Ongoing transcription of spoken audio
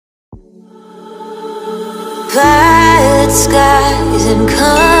violet skies and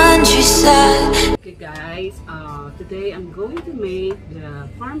countryside. Okay guys, today I'm going to make the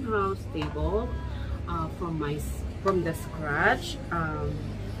farmhouse table from the scratch.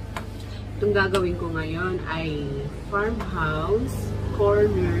 Itong gagawin ko ngayon ay farmhouse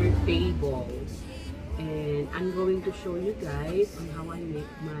corner tables, and I'm going to show you guys on how I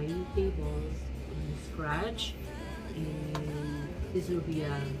make my tables from scratch, and this will be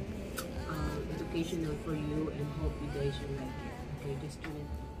a educational for you, and hope you guys will like it. Okay, just do it.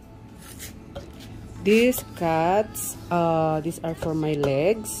 These cuts, these are for my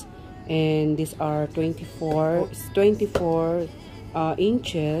legs, and these are 24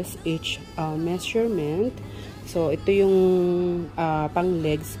 inches each measurement. So ito yung pang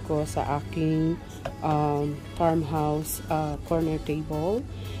legs ko sa aking farmhouse corner table,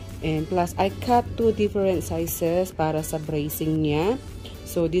 and plus I cut two different sizes para sa bracing niya.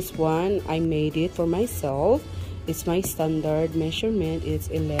 So this one I made it for myself. It's my standard measurement. It's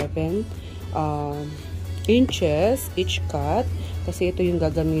 11 inches each cut, kasi ito yung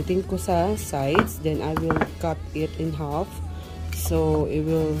gagamitin ko sa sides. Then I will cut it in half, so it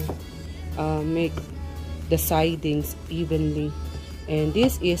will make the sidings evenly. And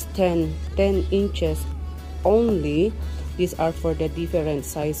this is 10 inches only. These are for the different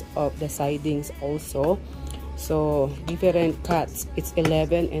size of the sidings also. So different cuts, it's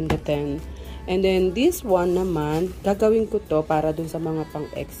 11 and the 10. And then this one naman, gagawin ko to para dun sa mga pang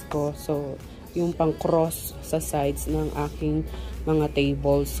X ko. So yung pang cross sa sides ng aking mga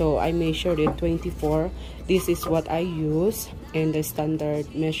table. So I measured it 24. This is what I use and the standard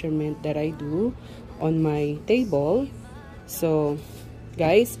measurement that I do on my table. So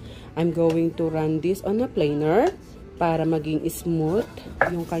guys, I'm going to run this on a planer para maging smooth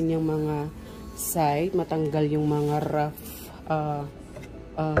yung kanyang mga side, matanggal yung mga rough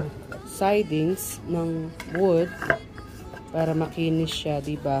sidings ng wood para makinis siya,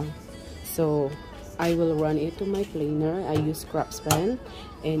 diba? So I will run it to my planer. I use craftsman,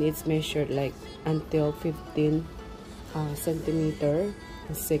 and it's measured like until 15 centimeter,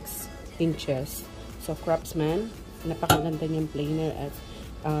 6 inches. So craftsman, napakaganda niyang planer at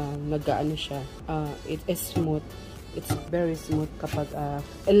nag-ano siya, it is smooth. It's very smooth kapag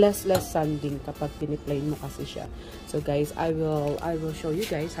less sanding kapag piniplane mo kasi siya. So guys, I will show you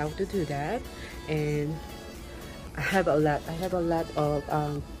guys how to do that. And I have a lot of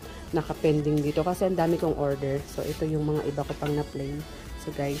nakapending dito kasi ang dami kong order. So ito yung mga iba ko pang na plane.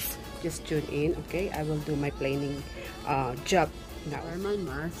 So guys, just tune in. Okay, I will do my planing job now. My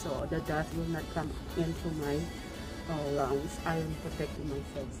mask, so the dust will not come into my lungs. I am protecting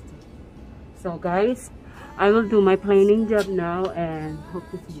myself too. So guys, I will do my planing job now, and hope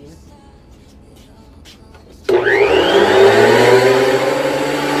to see it.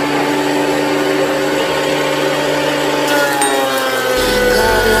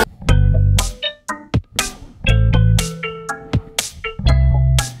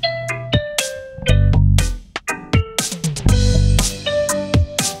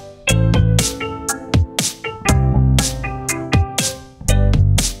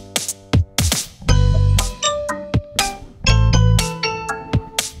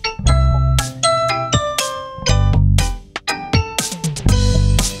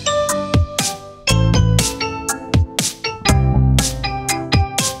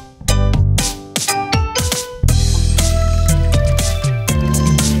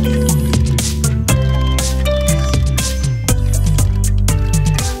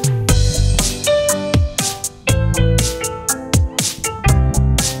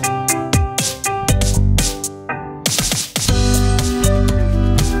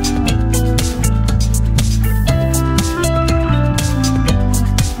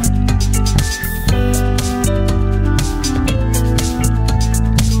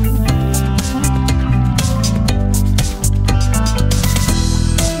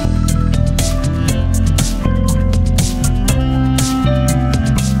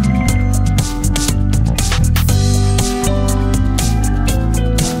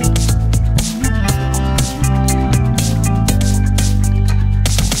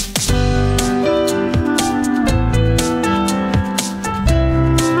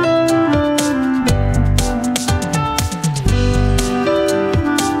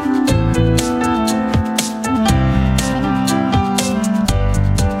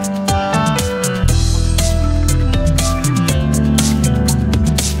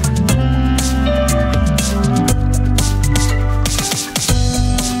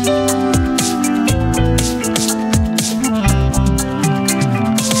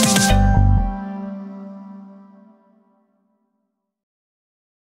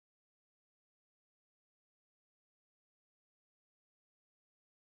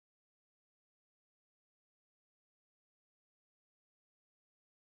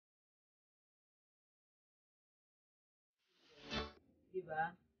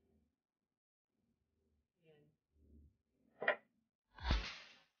 Diba? Yan.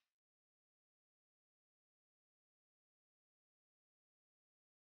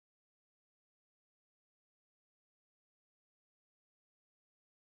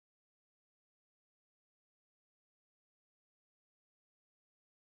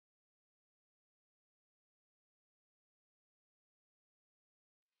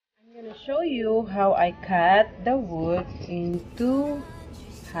 I'm gonna show you how I cut the wood into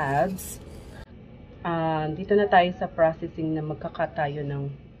halves. Dito na tayo sa processing na magkakat tayo ng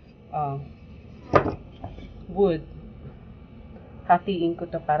uh, wood. Hatiin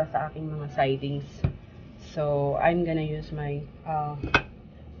ko to para sa aking mga sidings. So, I'm gonna use my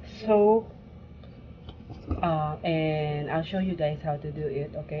saw and I'll show you guys how to do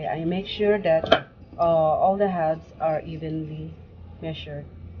it. Okay, I make sure that all the halves are evenly measured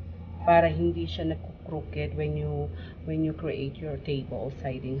para hindi siya nagko-crooked when you create your table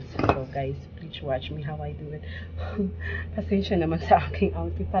sidings. So guys, please watch me how I do it. Pasensya naman sa aking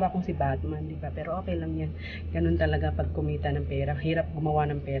outfit, para akong si Batman, di ba? Pero okay lang yan. Ganun talaga pag kumita ng pera. Hirap gumawa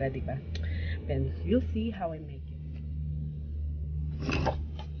ng pera, di ba? Then you'll see how I make it.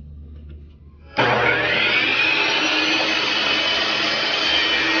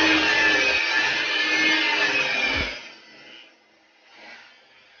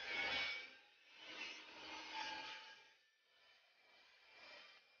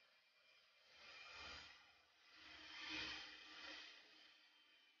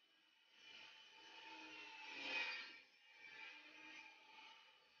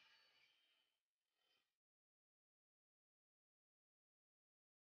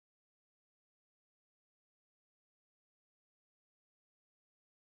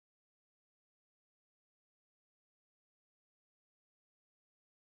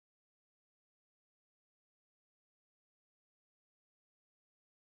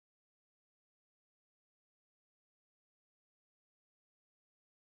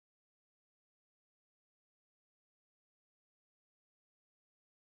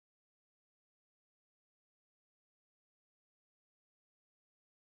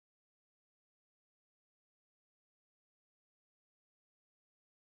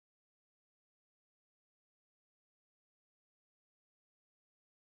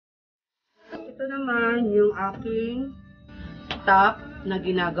 Ito naman yung aking top na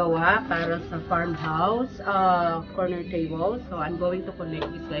ginagawa para sa farmhouse corner table. So I'm going to connect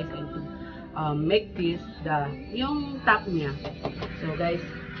this guys and to make this yung top niya. So guys,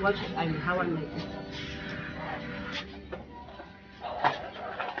 watch how I make it.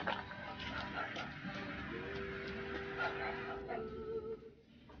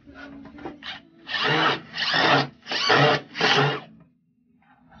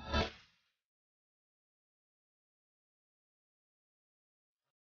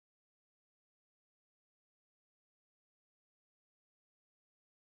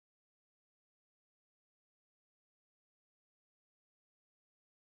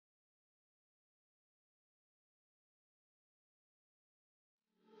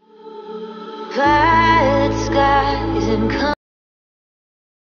 violet skies and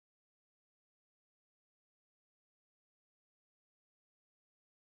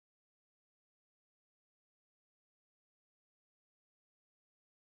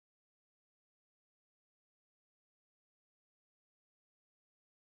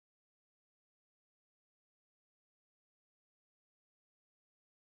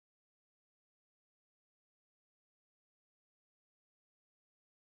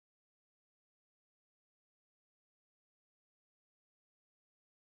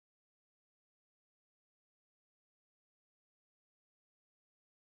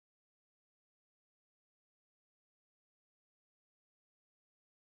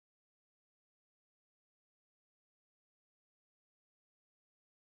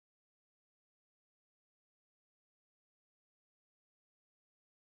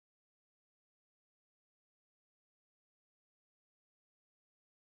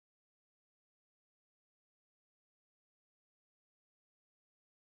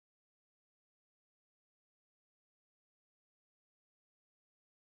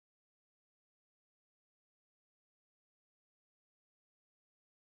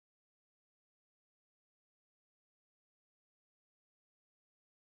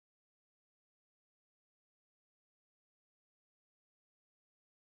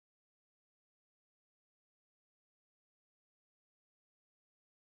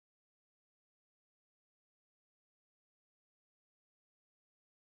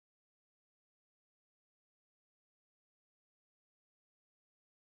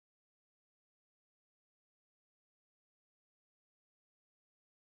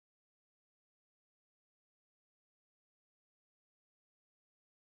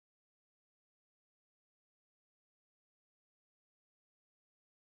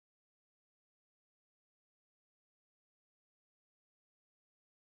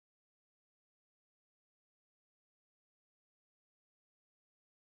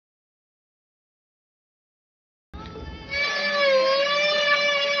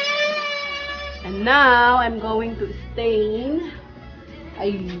Now I'm going to stain.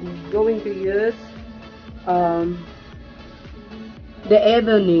 I'm going to use the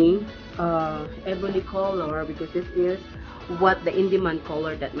ebony color, because this is what the in-demand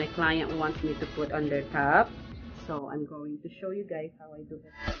color that my client wants me to put on their top. So I'm going to show you guys how I do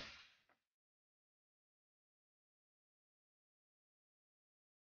it.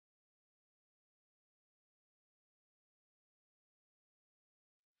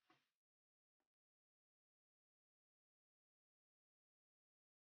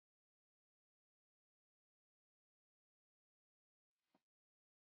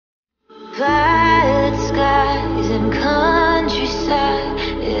 Violet skies and countryside,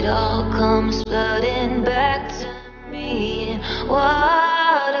 it all comes flooding back to me in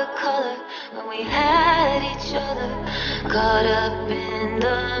watercolor. When we had each other, caught up in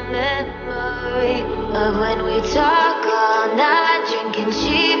the memory of when we talk all night, drinking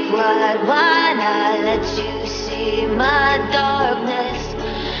cheap white wine. I let you see my darkness,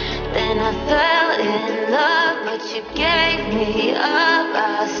 then I fell in love, but you gave me up.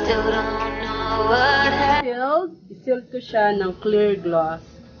 I still don't know what happened. Sealed ko siya ng clear gloss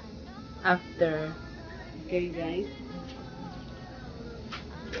after. Okay, guys.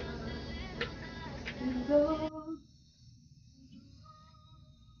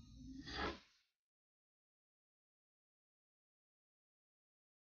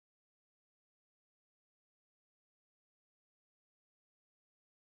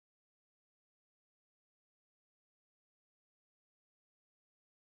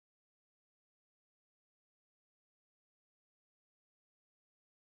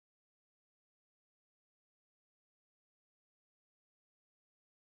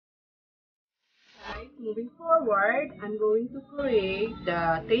 Moving forward, I'm going to create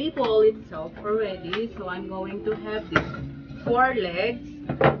the table itself already. So I'm going to have these 4 legs.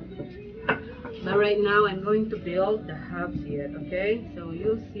 But right now, I'm going to build the halves yet, okay? So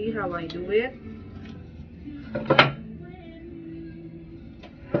you'll see how I do it.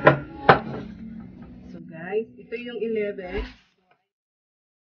 So guys, ito yung 11.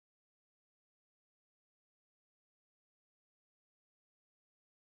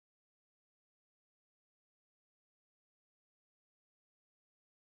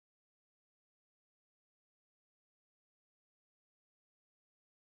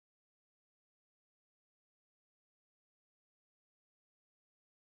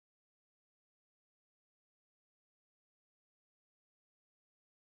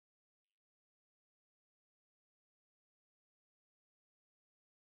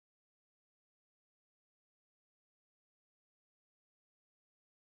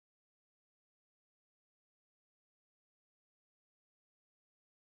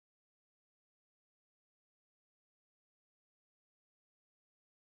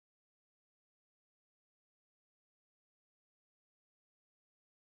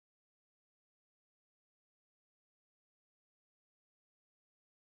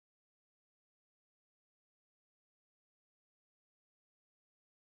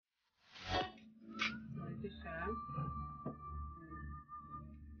 So ito siya.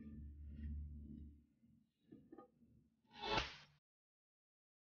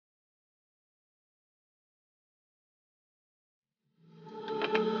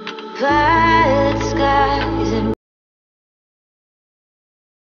 Violet skies and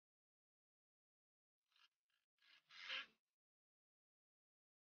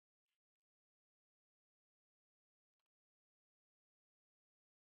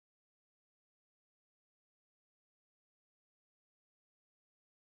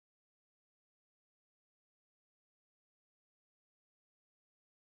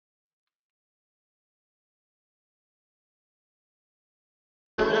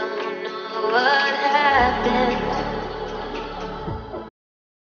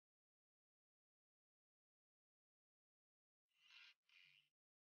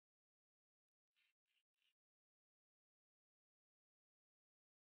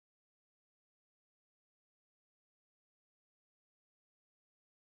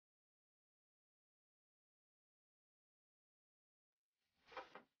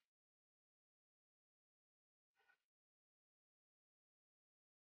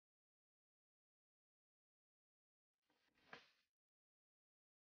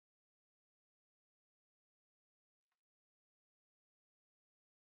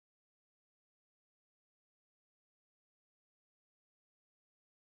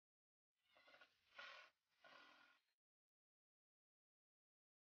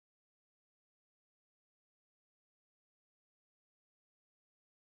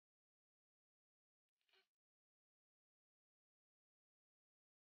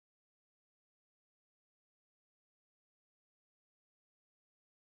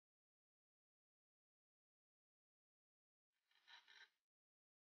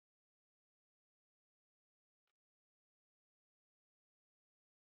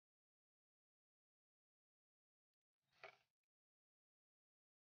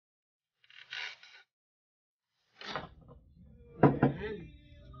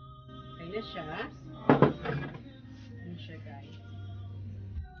siya. Yan siya, guys.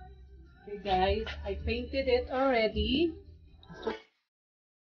 Okay, guys. I painted it already. So,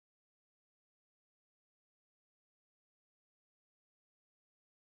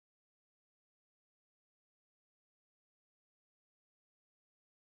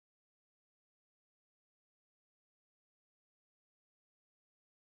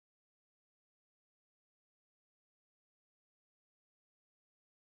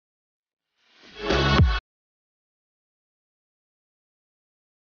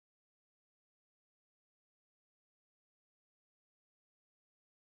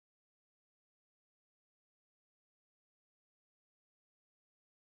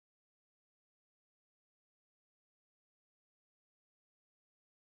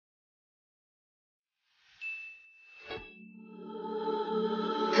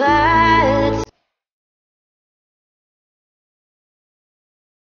 Fly